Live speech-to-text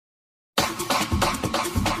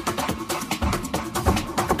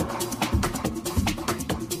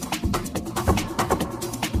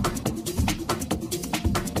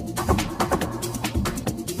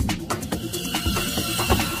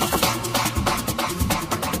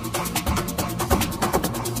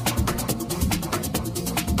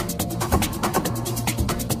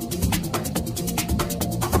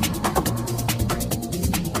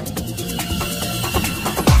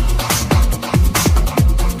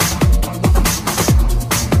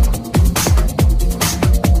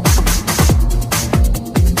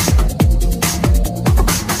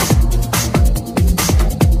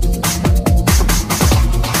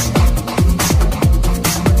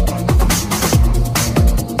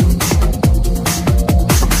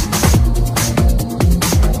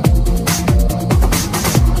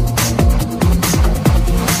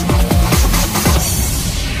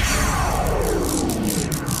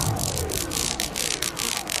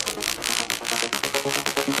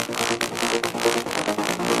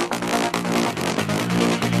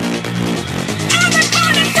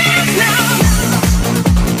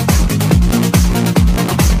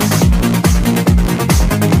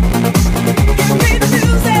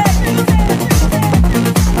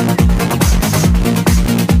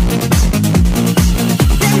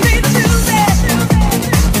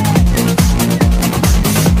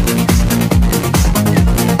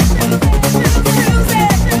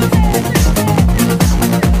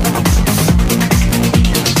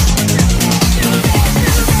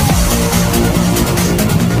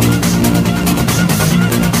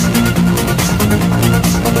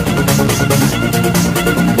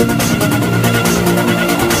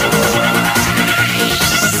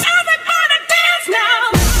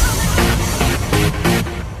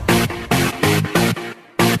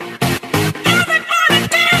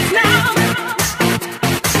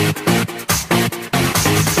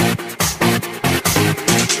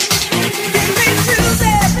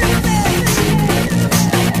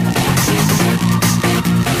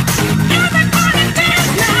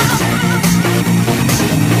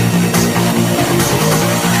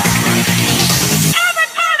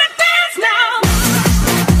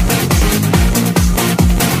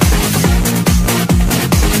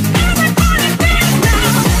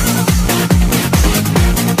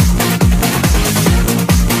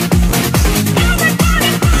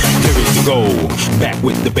go. Back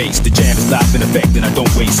with the bass, the jam is live in effect, and I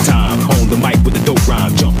don't waste time. On the mic with a dope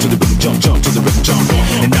rhyme, jump to the rhythm, jump to the rhythm, jump.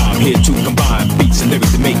 And now I'm here to combine beats and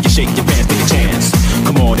lyrics to make you shake your pants, take a chance.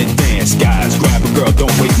 Come on and dance, guys, grab a girl,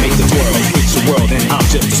 don't wait, make the twirl. It's a world and I'm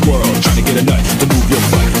just a squirrel, trying to get a nut to move your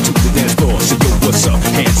butt to the dance floor. So yo, what's up?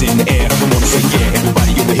 Hands in the air, I wanna say yeah.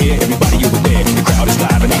 Everybody over here, everybody over there. The crowd is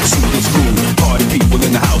live and I can see this groove. Party people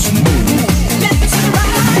in the house, move. Let's ride.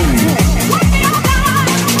 Move.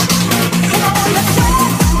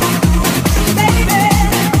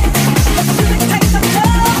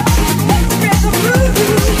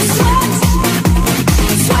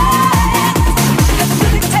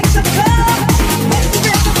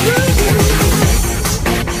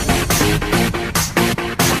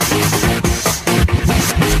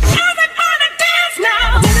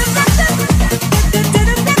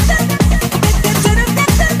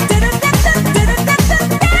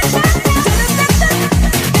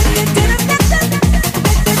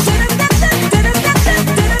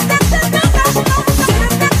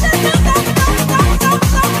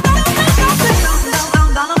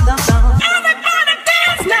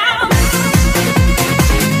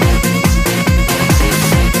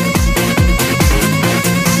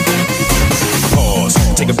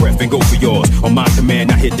 On my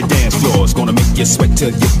command, I hit the dance floor. It's gonna make you sweat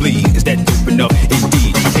till you bleed. Is that dope enough?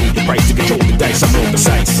 Indeed. I paid the price to control the dice. I'm more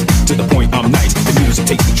precise. To the point, I'm nice. The music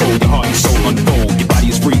takes control. Your heart and soul unfold. Your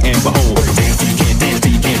body is free and behold. Dance till you can't dance,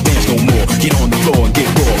 till you can't dance no more. Get on the floor and get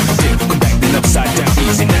raw. Then come back then upside down,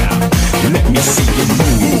 easy now. Let me see you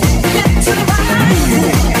move. Get to the right.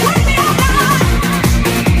 Move.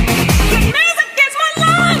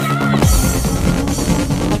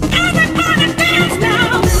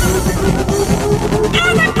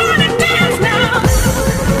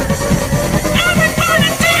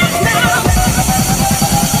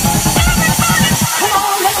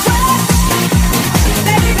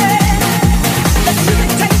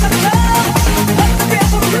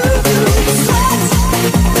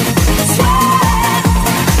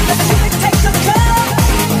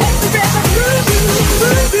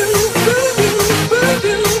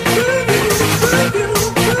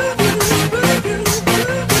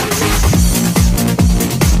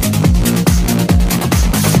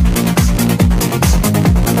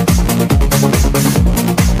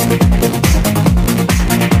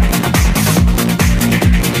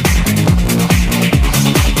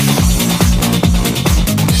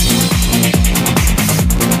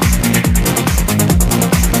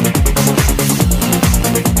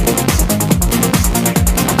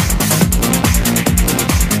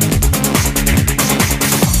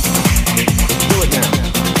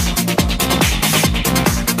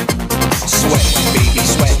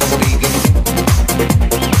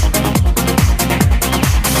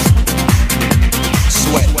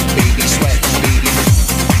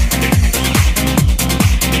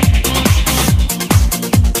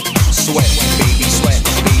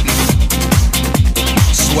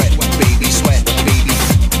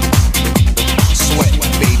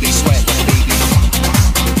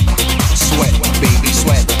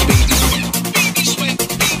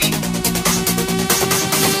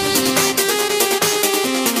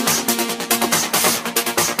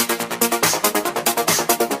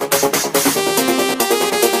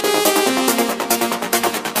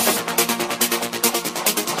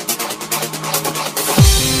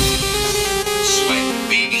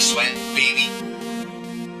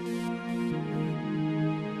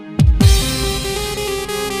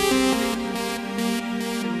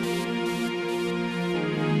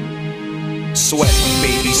 Sweat,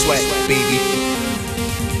 baby, sweat, baby.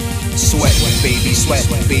 Sweat, baby, sweat,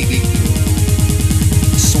 baby.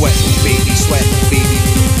 Sweat, baby, sweat, baby.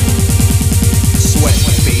 Sweat,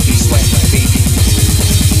 baby, sweat, baby.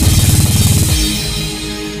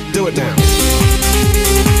 Do it now.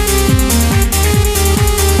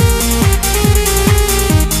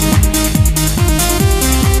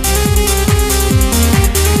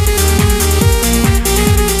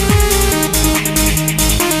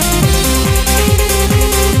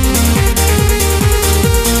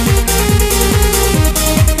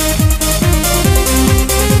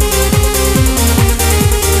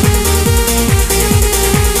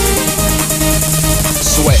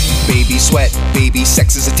 Sweat, baby,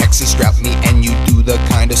 sex is a Texas drought me, and you do the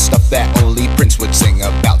kind of stuff that only Prince would sing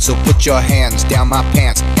about. So put your hands down my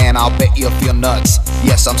pants, and I'll bet you'll feel nuts.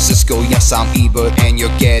 Yes, I'm Cisco, yes, I'm Ebert, and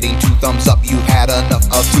you're getting 2 thumbs up. You had enough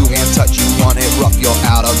of 2-hand touch, you want it rough, you're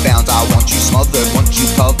out of bounds. I want you smothered, want you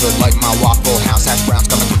covered like my Waffle House hash browns,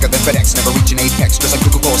 coming quicker than FedEx, never reaching apex, just like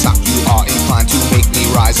Coca-Cola stock. You are inclined to make me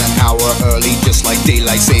rise an hour early, just like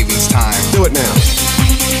daylight savings time. Do it now.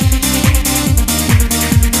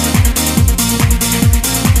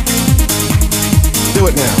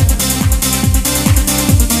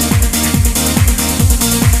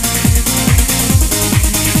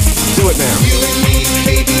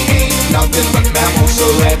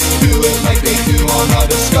 let's do it like they do on the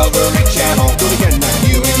Discovery Channel. Do it again now.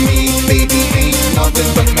 You and me, baby, ain't nothing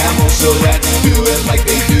but mammals, so let's do it like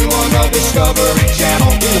they do on the Discovery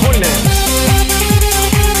Channel.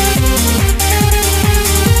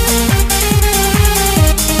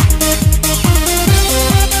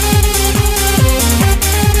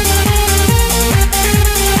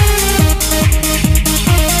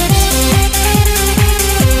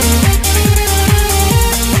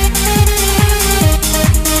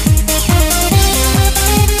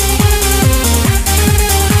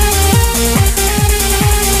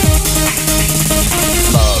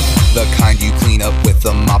 The kind you clean up with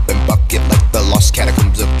a mop and bucket, like the lost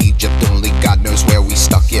catacombs of Egypt. Only God knows where we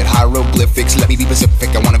stuck it. Hieroglyphics, let me be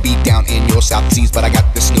specific. I wanna be down in your South Seas, but I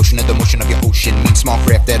got this notion of the motion of your ocean means small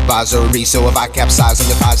craft advisory. So if I capsize on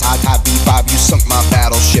your thighs, high tide B5, you sunk my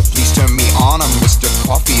battleship. Please turn me on. I'm Mr.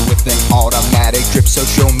 Coffee with an automatic drip. So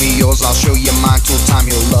show me yours, I'll show you mine. Till time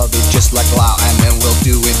you'll love it just like Lau, and then we'll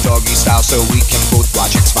do it doggy style so we can both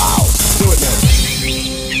watch X-Files. Do it now.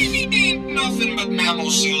 Nothing but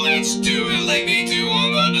mammals, so let's do it like they do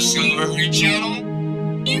on the Discovery Channel.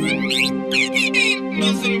 You and me, baby, ain't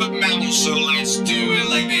nothing but mammals, so let's do it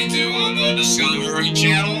like they do on the Discovery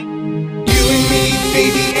Channel. You and me,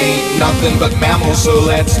 baby, ain't nothing but mammals, so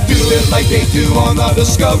let's do it like they do on the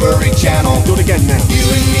Discovery Channel. Do it again now. You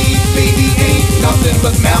and me, baby, ain't nothing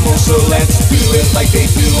but mammals, so let's do it like they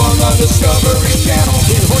do on the Discovery Channel.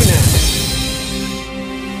 Do it now.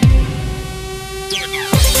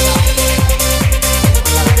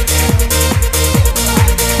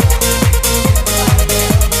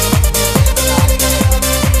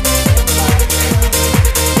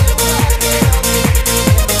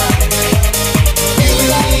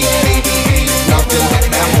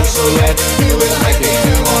 So let's do it like they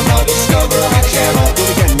do on the Discovery Channel. Do it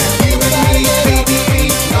again now. You and me, baby,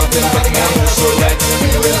 ain't nothing but mammals. So let's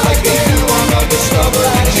do it like they do on the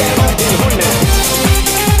Discovery Channel. Do it now.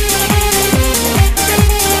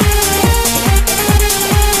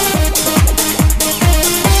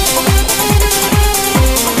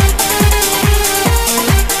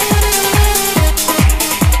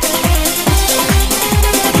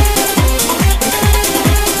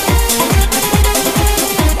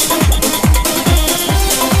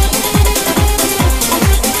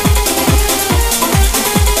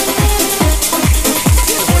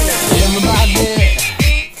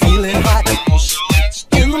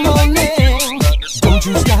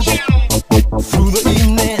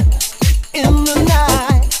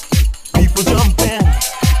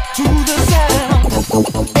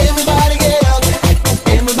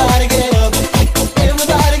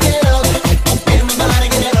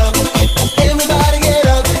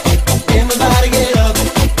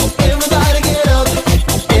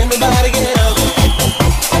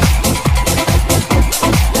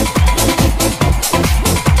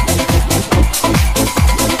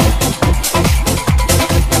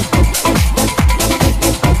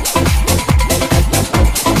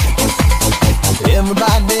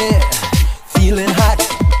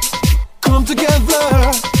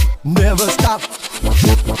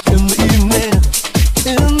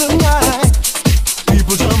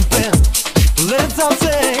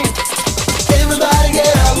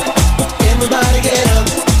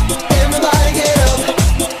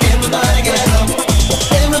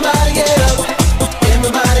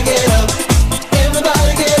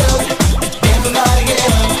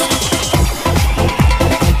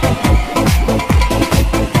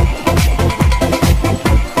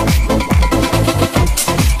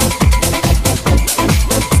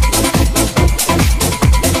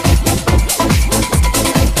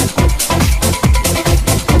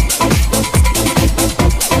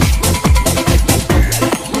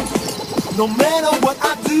 No matter what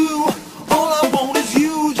I do, all I want is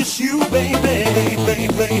you, just you, baby.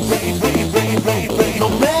 No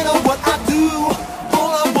matter what I do,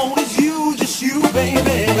 all I want is you, just you, baby.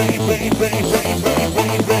 Baby,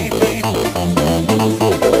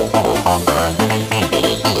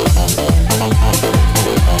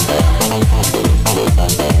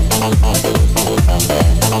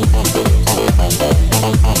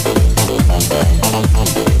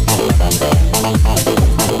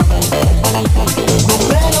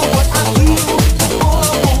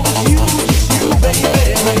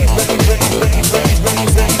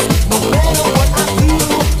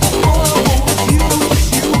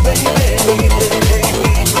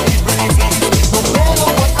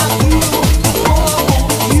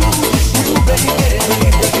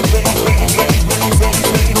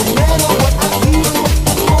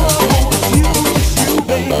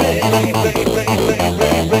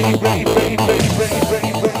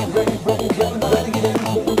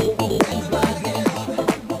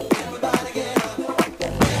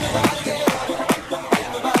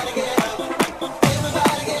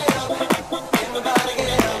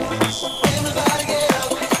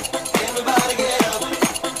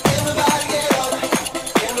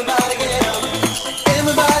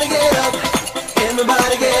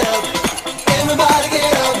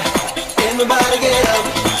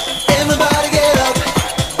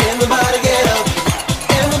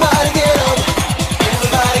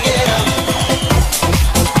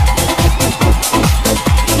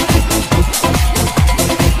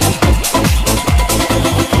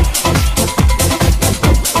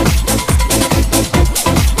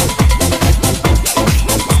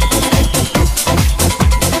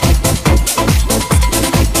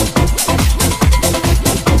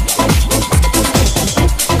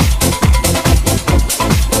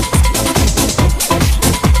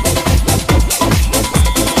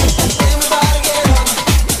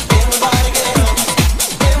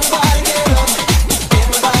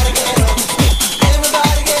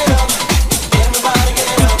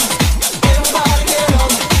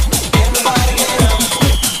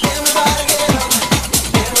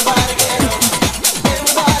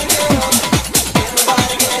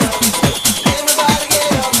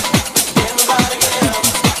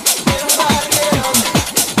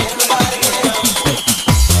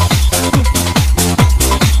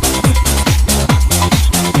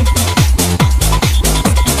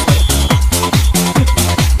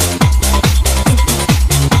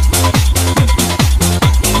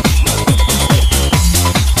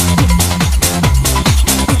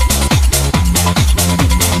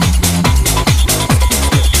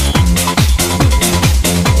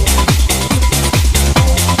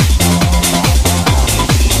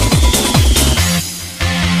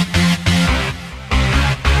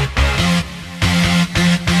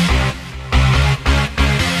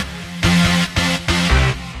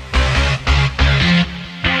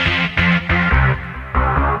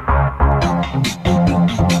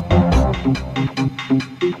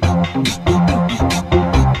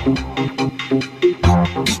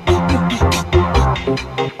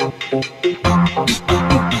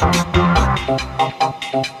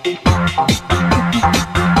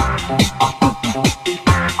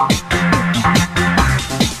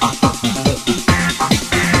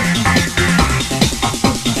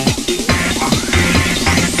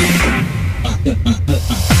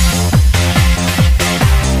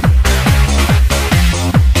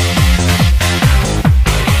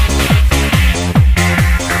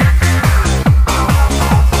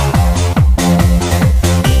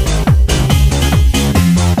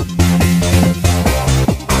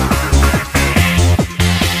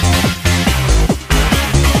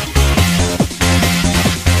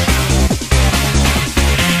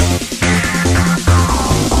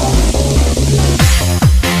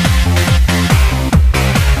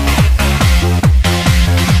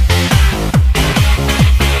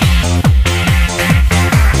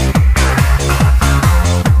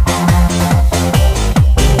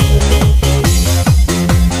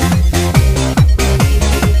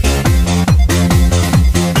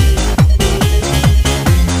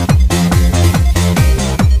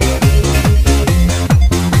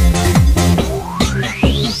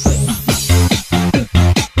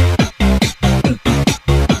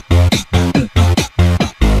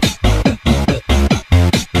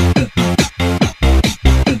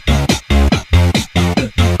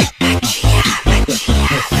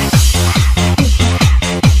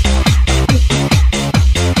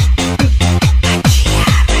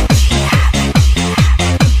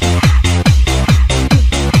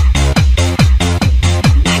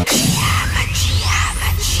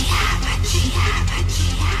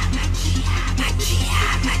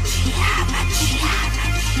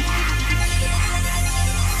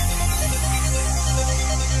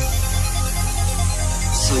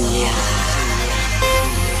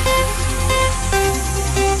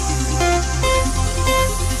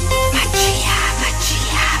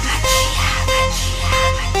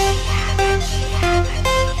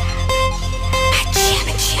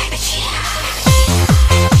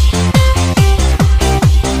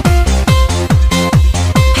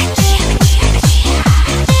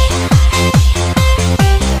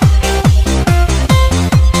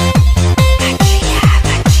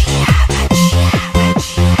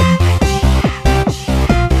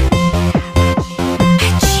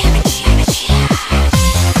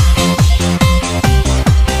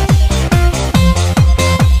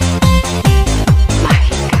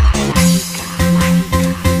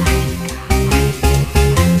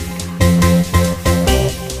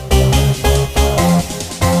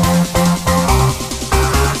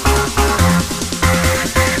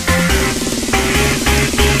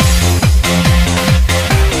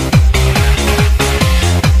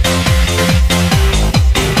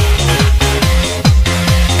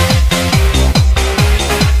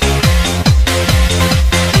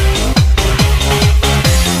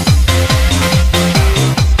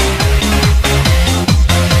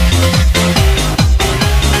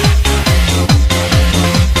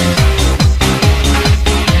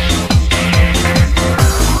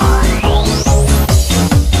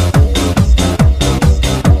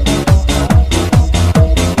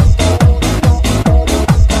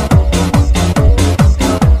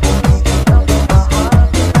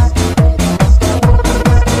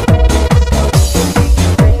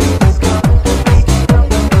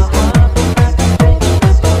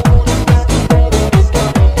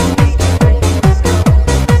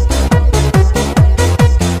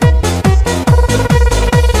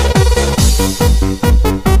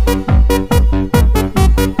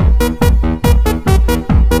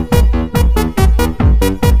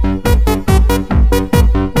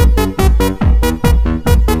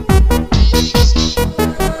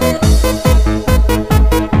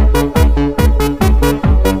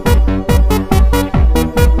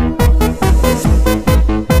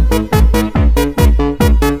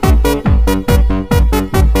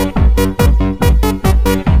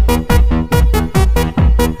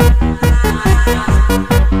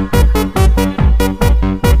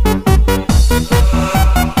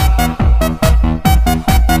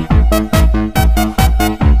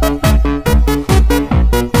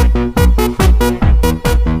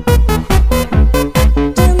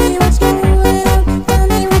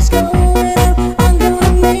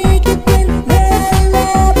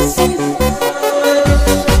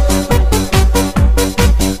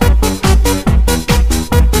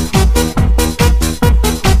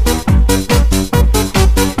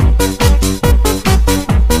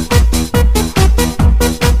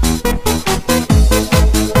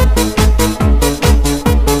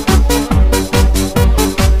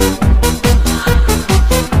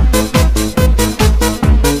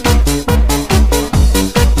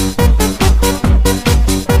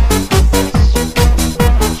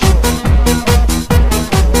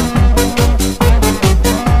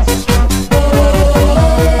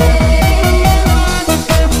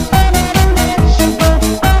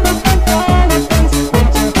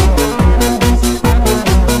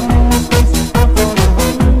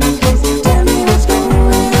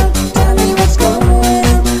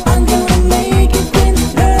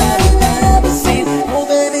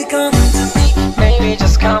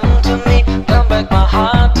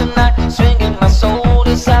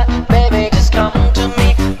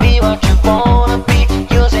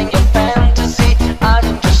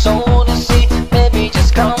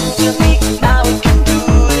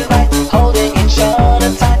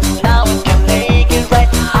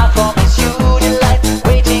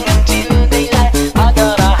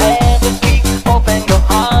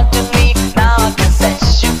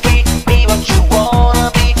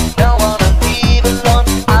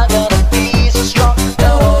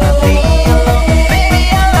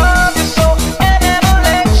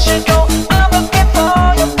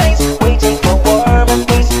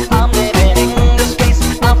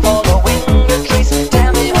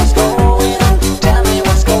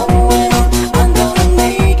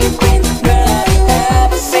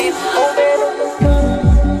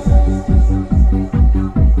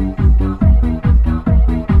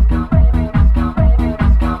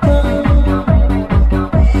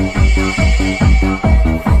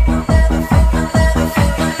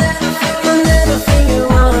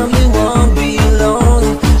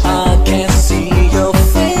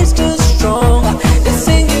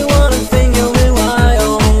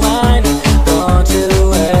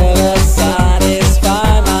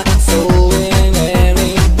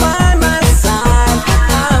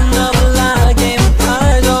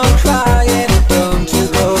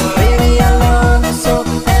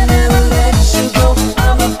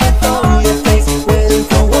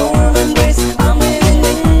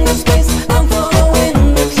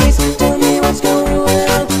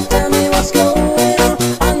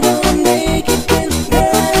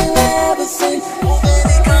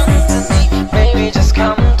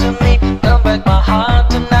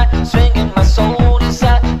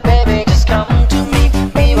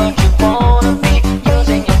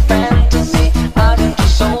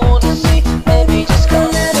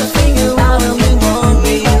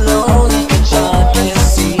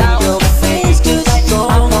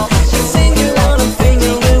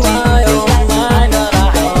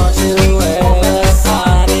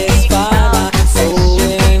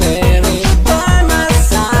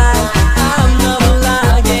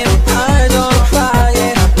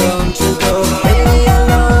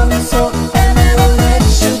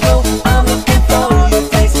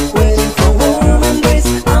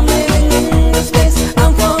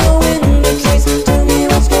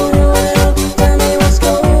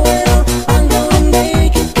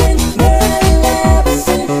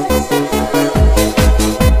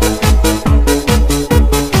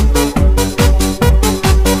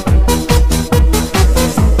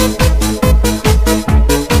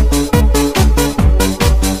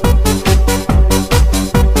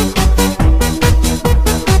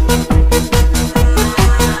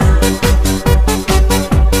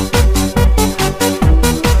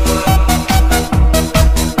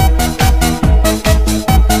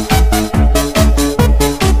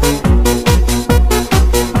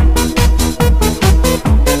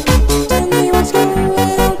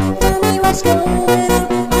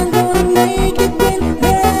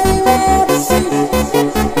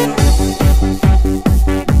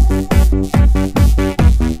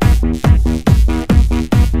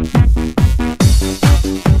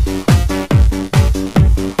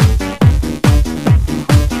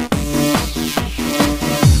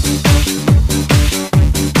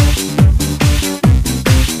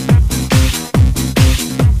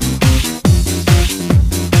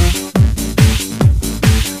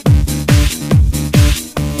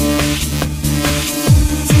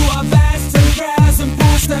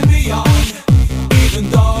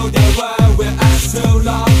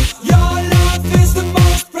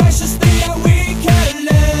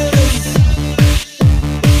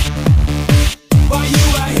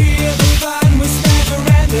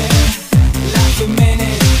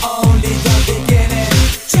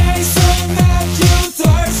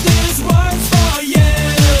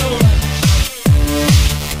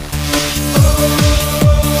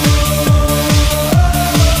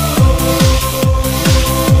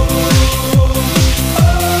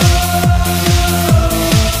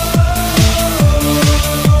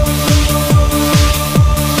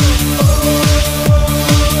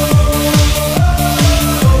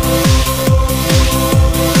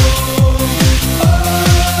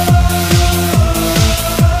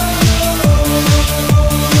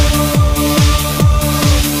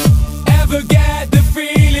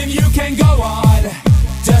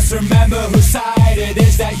 remember whose side it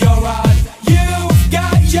is that you're on. You've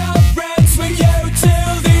got your friends with you too.